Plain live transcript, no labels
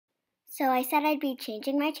So I said I'd be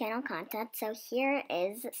changing my channel content, so here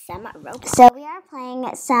is some Roblox. So we are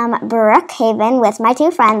playing some Brookhaven with my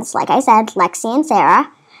two friends, like I said, Lexi and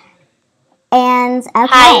Sarah. And, okay.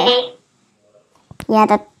 Hi.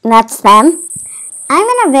 Yeah, that's them. I'm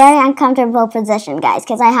in a very uncomfortable position, guys,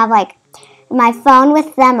 because I have, like, my phone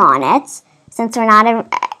with them on it, since we're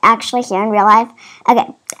not actually here in real life. Okay,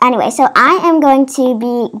 anyway, so I am going to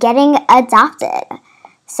be getting adopted.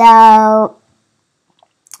 So,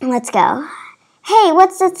 let's go. Hey,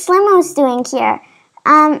 what's the Slimo's doing here?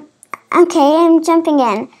 Okay, I'm jumping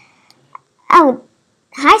in. Oh,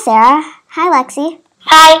 hi, Sarah. Hi, Lexi.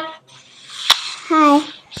 Hi. Hi.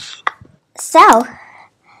 So,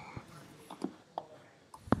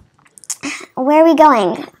 where are we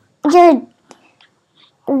going?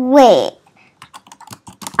 Wait.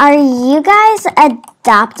 Are you guys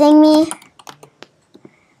adopting me?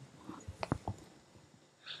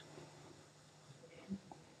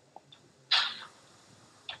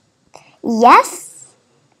 Yes?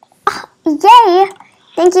 Oh, yay!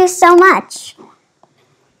 Thank you so much.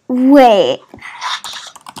 Wait.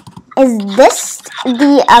 Is this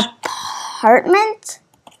the apartment?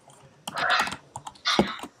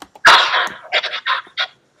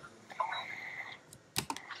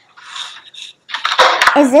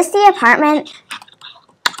 Is this the apartment?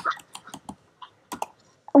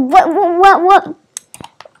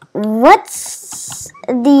 What's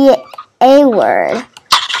the A word?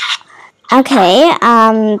 Okay,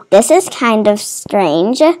 this is kind of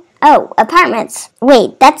strange. Oh, apartments.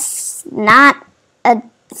 Wait, that's not a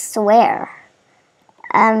swear.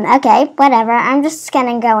 Okay, whatever. I'm just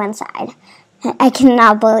gonna go inside. I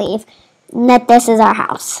cannot believe that this is our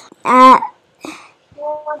house. You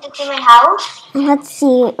want to see my house? Let's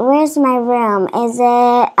see. Where's my room? Is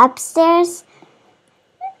it upstairs?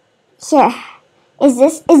 Here. Is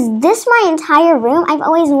this my entire room? I've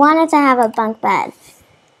always wanted to have a bunk bed.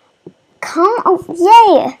 Oh,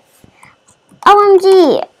 yay!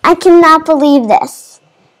 OMG! I cannot believe this.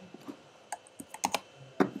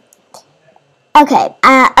 Okay,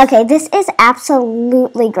 okay, this is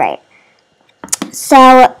absolutely great.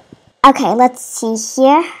 So, okay, let's see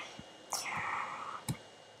here.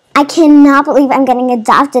 I cannot believe I'm getting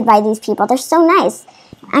adopted by these people. They're so nice.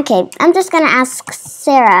 Okay, I'm just gonna ask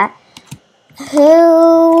Sarah,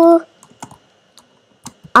 who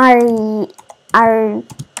are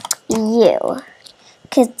you?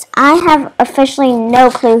 Because I have officially no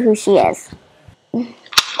clue who she is.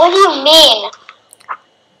 What do you mean?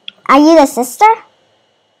 Are you the sister?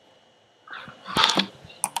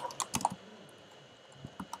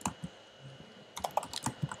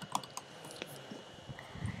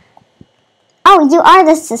 Oh, you are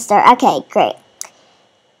the sister. Okay, great.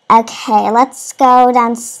 Okay, let's go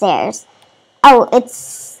downstairs. Oh,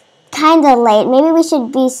 it's kind of late. Maybe we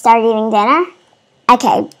should start eating dinner?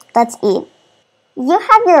 Okay, let's eat. You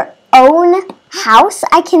have your own house?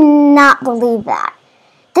 I cannot believe that.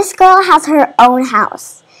 This girl has her own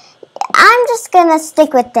house. I'm just gonna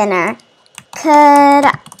stick with dinner. Could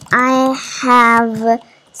I have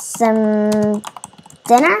some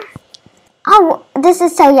dinner? Oh, this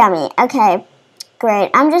is so yummy. Okay,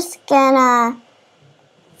 great. I'm just gonna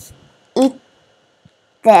eat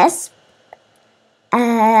this.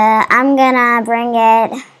 I'm gonna bring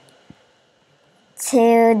it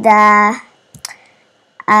to the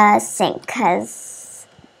sink, cause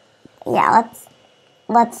yeah,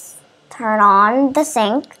 let's turn on the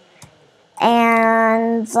sink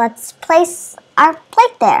and let's place our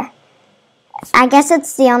plate there. I guess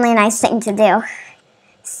it's the only nice thing to do.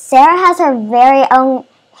 Sarah has her very own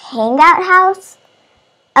hangout house.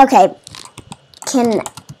 Okay,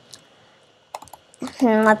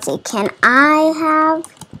 let's see, can I have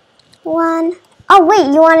one? Oh wait,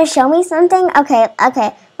 you want to show me something? Okay,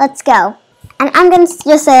 let's go. And I'm going to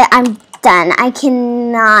just say I'm done. I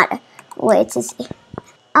cannot wait to see.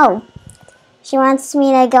 Oh, she wants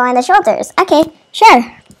me to go on the shoulders. Okay, sure.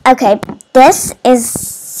 Okay, this is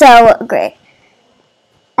so great.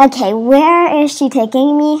 Okay, where is she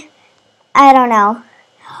taking me? I don't know.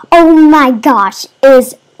 Oh my gosh,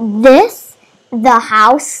 is this the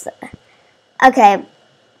house? Okay,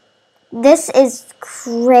 this is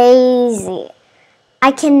crazy.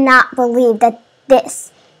 I cannot believe that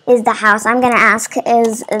this is the house. I'm gonna ask,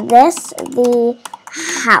 is this the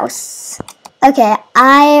house? Okay,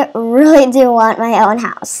 I really do want my own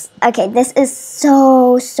house. Okay, this is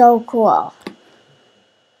so cool.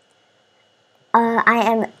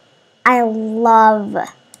 I love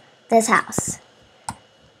this house.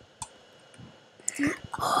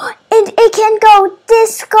 And it can go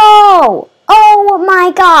disco! Oh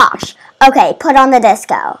my gosh! Okay, put on the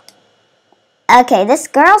disco. Okay, this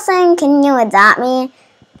girl saying, can you adopt me?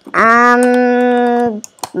 Mom?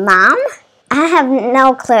 I have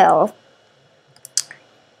no clue.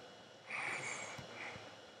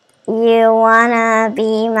 You wanna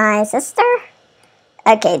be my sister?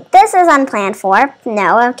 Okay, this is unplanned for.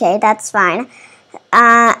 No, okay, that's fine.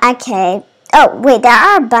 Okay. Oh, wait, there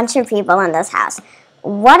are a bunch of people in this house.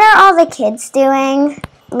 What are all the kids doing?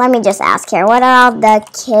 Let me just ask here. What are all the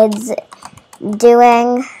kids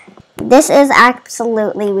doing? This is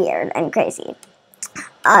absolutely weird and crazy.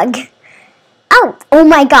 Ugh. Oh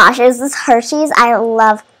my gosh, is this Hershey's? I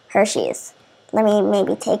love Hershey's. Let me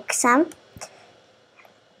maybe take some.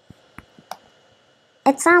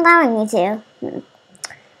 It's not allowing me to.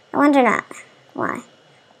 I wonder not. Why?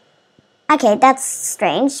 Okay, that's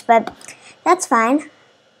strange, but that's fine.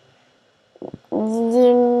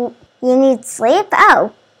 You need sleep?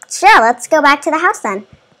 Oh, sure, let's go back to the house then.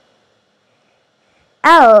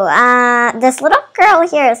 Oh, this little girl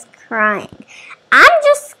here is crying. I'm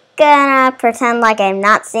just gonna pretend like I'm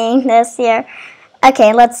not seeing this here.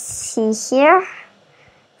 Okay, let's see here.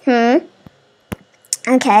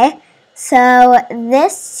 Okay, so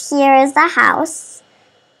this here is the house.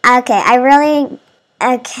 Okay,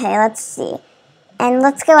 okay, let's see. And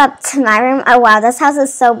let's go up to my room. Oh wow, this house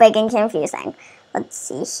is so big and confusing. Let's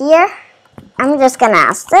see here. I'm just gonna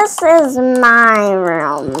ask, this is my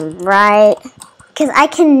room, right? Because I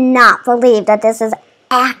cannot believe that this is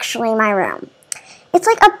actually my room. It's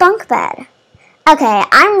like a bunk bed. Okay,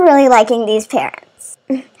 I'm really liking these parents.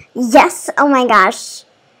 Yes, oh my gosh.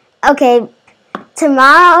 Okay,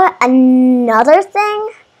 tomorrow, another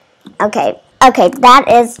thing? Okay, that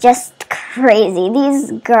is just crazy.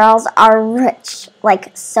 These girls are rich,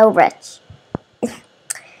 like so rich.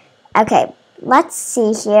 Okay, let's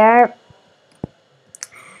see here.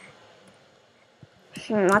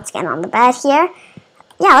 Let's get on the bed here.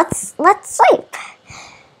 Yeah, let's sleep.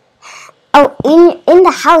 Oh, in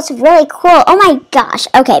the house, really cool. Oh my gosh.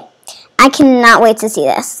 Okay, I cannot wait to see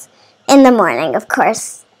this in the morning, of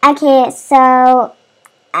course. Okay, so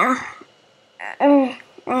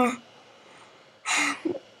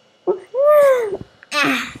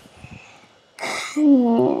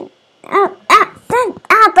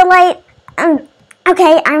the light.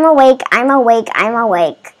 Okay, I'm awake.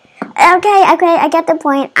 Okay, I get the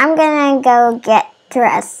point. I'm gonna go get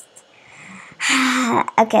dressed.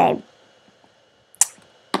 Okay.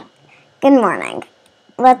 Good morning.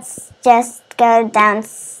 Let's just go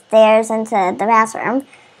downstairs into the bathroom.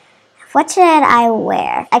 What should I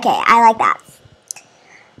wear? Okay, I like that.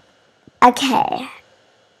 Okay.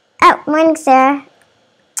 Oh, morning, Sarah.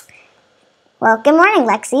 Well, good morning,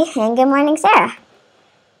 Lexi, and good morning, Sarah.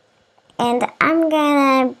 And I'm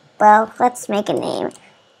gonna, well, let's make a name.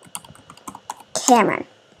 Cameron.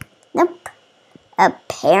 Nope.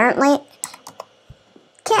 Apparently,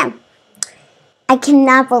 Cam. I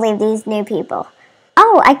cannot believe these new people.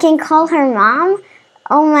 Oh, I can call her mom?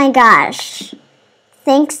 Oh my gosh.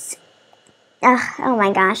 Thanks. Oh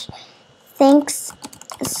my gosh. Thanks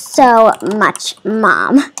so much,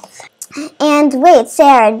 Mom. And wait,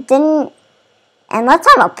 Sarah, and let's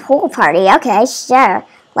have a pool party. Okay, sure.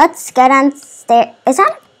 Let's go downstairs. Is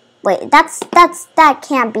that, wait, that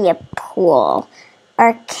can't be a pool.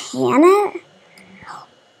 Or can it?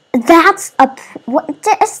 That's a, what,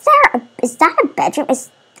 is that a bedroom?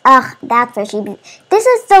 That's where she'd be. This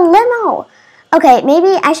is the limo. Okay,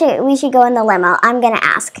 maybe we should go in the limo. I'm gonna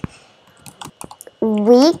ask.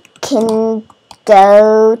 We can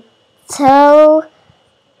go to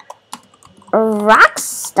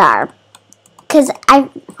Rockstar. Because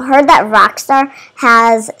I've heard that Rockstar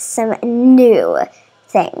has some new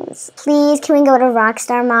things. Please, can we go to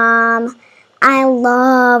Rockstar, Mom? I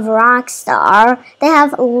love Rockstar. They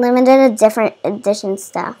have limited different edition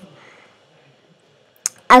stuff.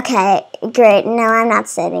 Okay, great. No, I'm not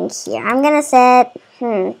sitting here. I'm going to sit.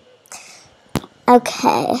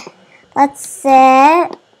 Okay. Let's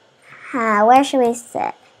sit. Where should we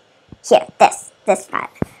sit? Here, this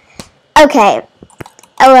spot. Okay.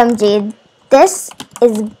 OMG. This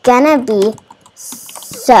is gonna be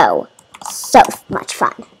so much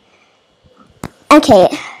fun. Okay.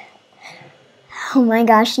 Oh my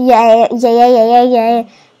gosh, yay. Okay,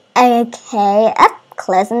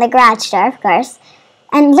 closing the garage door, of course.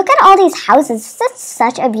 And look at all these houses. This is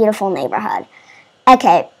such a beautiful neighborhood.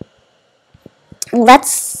 Okay.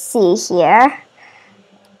 Let's see here.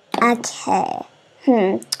 Okay.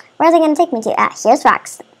 Where are they going to take me to? Here's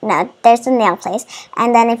Rockstar. No, there's the nail place.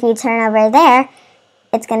 And then if you turn over there,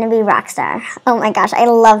 it's going to be Rockstar. Oh my gosh, I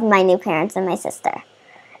love my new parents and my sister.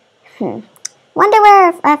 Wonder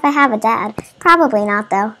if I have a dad. Probably not,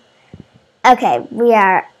 though. Okay, we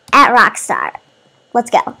are at Rockstar. let's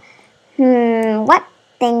go. What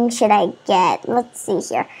thing should I get? Let's see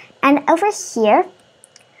here. And over here,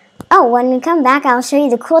 oh, when we come back, I'll show you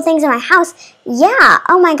the cool things in my house. Yeah,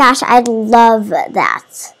 oh my gosh, I love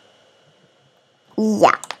that.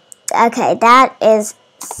 Yeah, okay, that is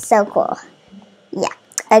so cool. Yeah,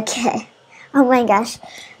 okay. Oh my gosh,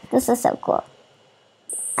 this is so cool.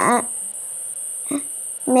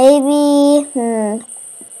 Maybe,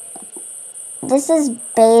 this is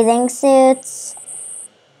bathing suits.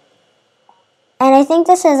 And I think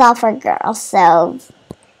this is all for girls, so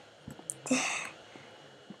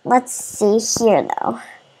let's see here though.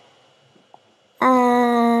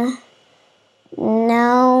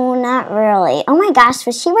 No, not really. Oh my gosh,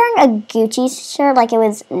 was she wearing a Gucci shirt like it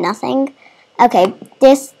was nothing? Okay,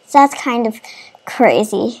 that's kind of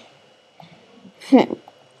crazy.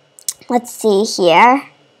 Let's see here.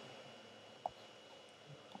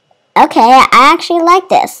 Okay, I actually like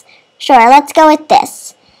this. Sure, let's go with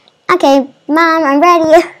this. Okay, Mom, I'm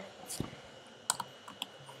ready.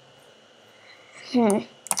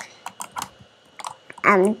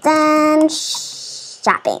 I'm done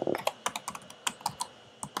shopping.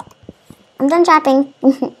 I'm done shopping.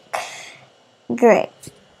 Great.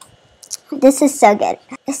 This is so good.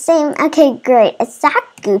 Same. Okay, great. Is that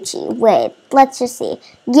Gucci? Wait, let's just see.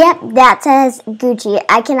 Yep, that says Gucci.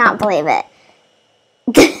 I cannot believe it.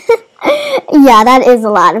 Yeah, that is a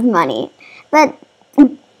lot of money. But, I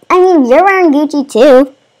mean, you're wearing Gucci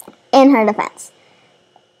too, in her defense.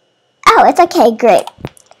 Oh, it's okay, great.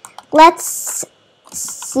 Let's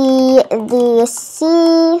see the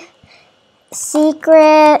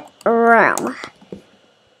secret room.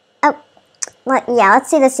 Oh, yeah, let's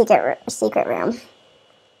see the secret room.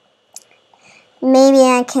 Maybe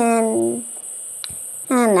I can,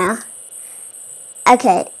 I don't know.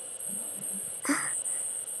 Okay.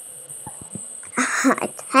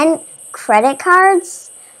 10 credit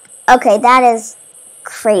cards? Okay, that is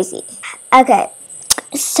crazy. Okay,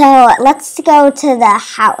 so let's go to the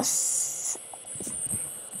house.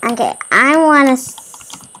 Okay, I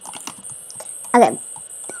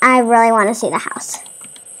really want to see the house.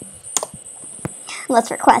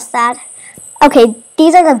 Let's request that. Okay,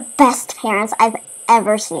 these are the best parents I've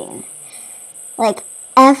ever seen. Like,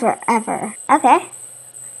 ever. Okay.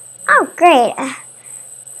 Oh, great.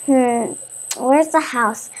 Where's the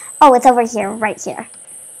house? Oh, it's over here, right here.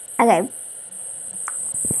 Okay.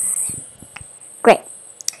 Great.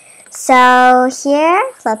 So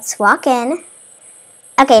here, let's walk in.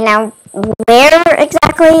 Okay, now where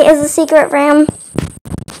exactly is the secret room?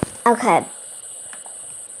 Okay.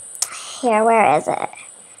 Here, where is it?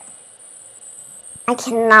 I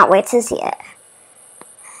cannot wait to see it.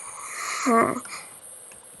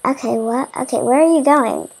 Okay, what? Okay, where are you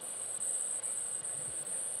going?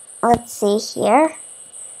 Let's see here.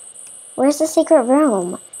 Where's the secret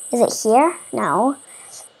room? Is it here? No.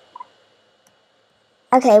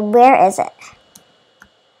 Okay, where is it?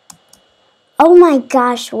 Oh my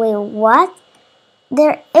gosh, wait, what?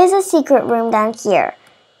 There is a secret room down here.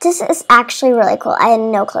 This is actually really cool. I had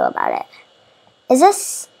no clue about it. Is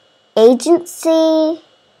this agency?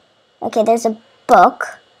 Okay, there's a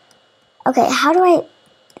book. Okay, how do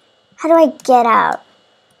I get out?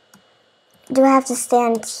 Do I have to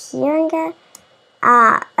stand here and get?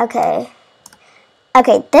 Okay.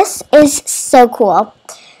 Okay, this is so cool.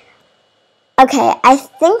 Okay, I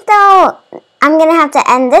think though I'm gonna have to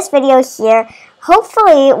end this video here.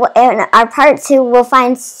 Hopefully in our part 2 we'll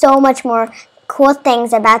find so much more cool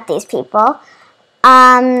things about these people.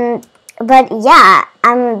 But yeah,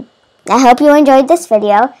 I hope you enjoyed this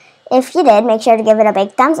video. If you did, make sure to give it a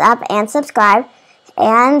big thumbs up and subscribe.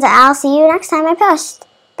 And I'll see you next time I post.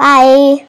 Bye!